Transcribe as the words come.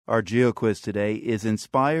Our GeoQuiz today is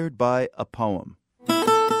inspired by a poem.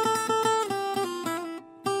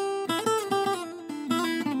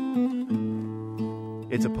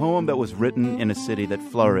 It's a poem that was written in a city that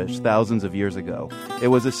flourished thousands of years ago. It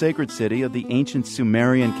was a sacred city of the ancient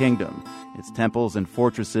Sumerian kingdom. Its temples and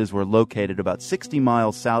fortresses were located about 60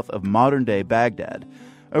 miles south of modern-day Baghdad.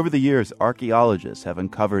 Over the years, archaeologists have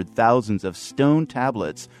uncovered thousands of stone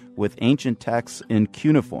tablets with ancient texts in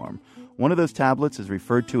cuneiform. One of those tablets is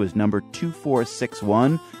referred to as number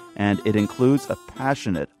 2461, and it includes a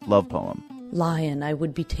passionate love poem. Lion, I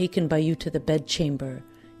would be taken by you to the bedchamber.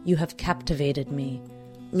 You have captivated me.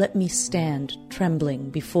 Let me stand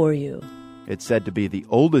trembling before you. It's said to be the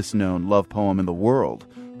oldest known love poem in the world.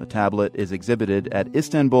 The tablet is exhibited at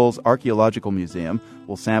Istanbul's Archaeological Museum.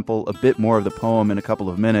 We'll sample a bit more of the poem in a couple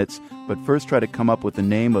of minutes, but first try to come up with the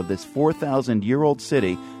name of this 4,000-year-old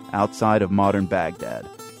city outside of modern Baghdad.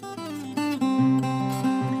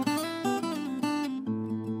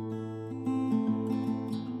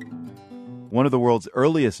 One of the world's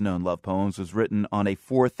earliest known love poems was written on a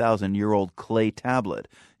 4,000-year-old clay tablet.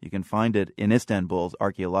 You can find it in Istanbul's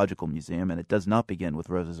Archaeological Museum, and it does not begin with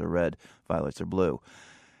roses are red, violets are blue.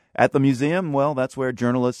 At the museum, well, that's where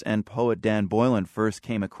journalist and poet Dan Boylan first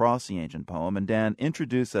came across the ancient poem. And Dan,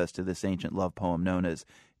 introduce us to this ancient love poem known as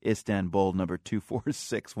Istanbul number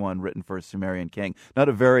 2461, written for a Sumerian king. Not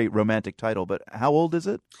a very romantic title, but how old is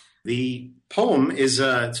it? The poem is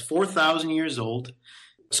it's 4,000 years old.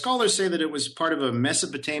 Scholars say that it was part of a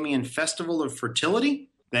Mesopotamian festival of fertility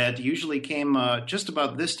that usually came just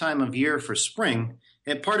about this time of year for spring.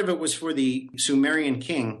 And part of it was for the Sumerian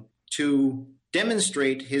king to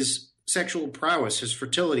demonstrate his sexual prowess, his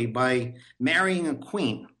fertility, by marrying a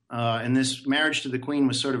queen. And this marriage to the queen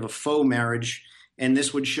was sort of a faux marriage. And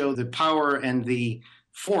this would show the power and the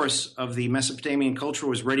force of the Mesopotamian culture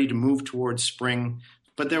was ready to move towards spring.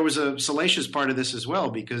 But there was a salacious part of this as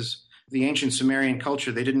well, because the ancient Sumerian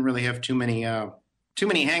culture, they didn't really have too many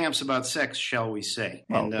hang-ups about sex, shall we say.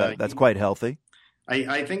 Well, and that's quite healthy.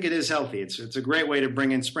 I think it is healthy. It's a great way to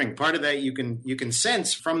bring in spring. Part of that you can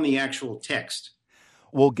sense from the actual text.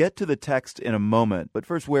 We'll get to the text in a moment, but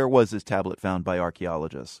first, where was this tablet found by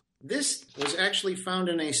archaeologists? This was actually found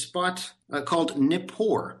in a spot called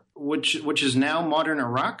Nippur, which is now modern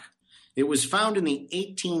Iraq. It was found in the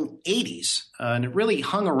 1880s, and it really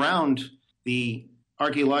hung around the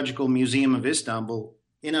Archaeological Museum of Istanbul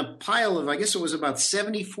in a pile of, I guess it was about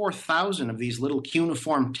 74,000 of these little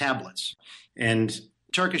cuneiform tablets. And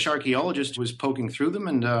a Turkish archaeologist was poking through them,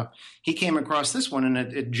 and he came across this one, and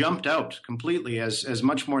it jumped out completely as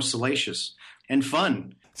much more salacious and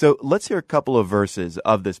fun. So let's hear a couple of verses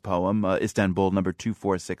of this poem, Istanbul number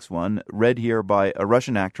 2461, read here by a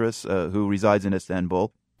Russian actress who resides in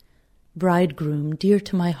Istanbul. Bridegroom, dear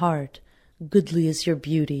to my heart, goodly is your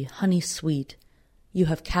beauty, honey sweet. You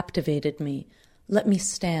have captivated me. Let me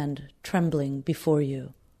stand trembling before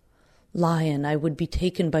you. Lion, I would be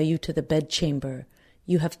taken by you to the bedchamber.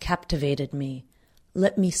 You have captivated me.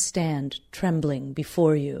 Let me stand trembling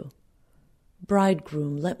before you.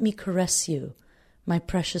 Bridegroom, let me caress you. My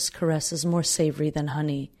precious caress is more savory than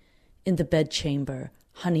honey. In the bedchamber,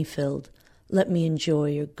 honey-filled, let me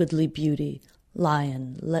enjoy your goodly beauty.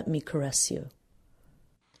 Lion, let me caress you.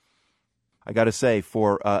 I got to say,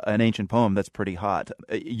 for an ancient poem, that's pretty hot.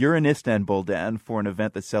 You're in Istanbul, Dan, for an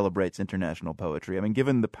event that celebrates international poetry. I mean,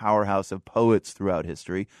 given the powerhouse of poets throughout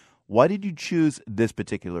history, why did you choose this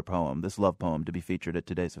particular poem, this love poem, to be featured at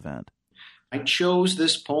today's event? I chose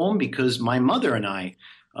this poem because my mother and I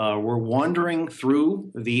were wandering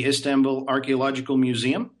through the Istanbul Archaeological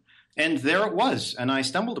Museum, and there it was. And I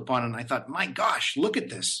stumbled upon it, and I thought, my gosh, look at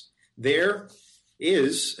this. There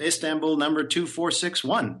is Istanbul number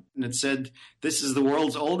 2461. And it said, this is the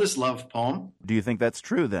world's oldest love poem. Do you think that's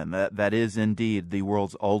true, then? That is indeed the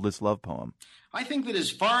world's oldest love poem? I think that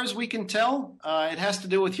as far as we can tell, it has to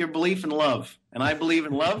do with your belief in love. And I believe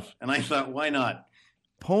in love, and I thought, why not?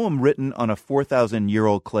 Poem written on a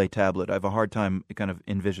 4,000-year-old clay tablet. I have a hard time kind of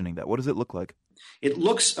envisioning that. What does it look like? It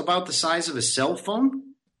looks about the size of a cell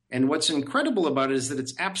phone. And what's incredible about it is that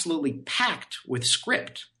it's absolutely packed with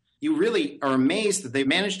script. You really are amazed that they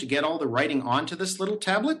managed to get all the writing onto this little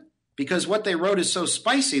tablet, because what they wrote is so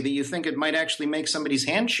spicy that you think it might actually make somebody's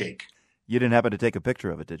hand shake. You didn't happen to take a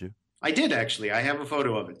picture of it, did you? I did, actually. I have a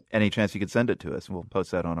photo of it. Any chance you could send it to us? We'll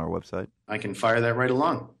post that on our website. I can fire that right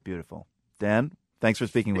along. Beautiful. Dan, thanks for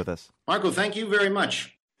speaking with us. Marco, thank you very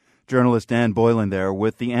much. Journalist Dan Boylan there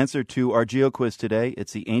with the answer to our GeoQuiz today.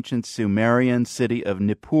 It's the ancient Sumerian city of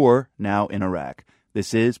Nippur, now in Iraq.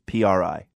 This is PRI.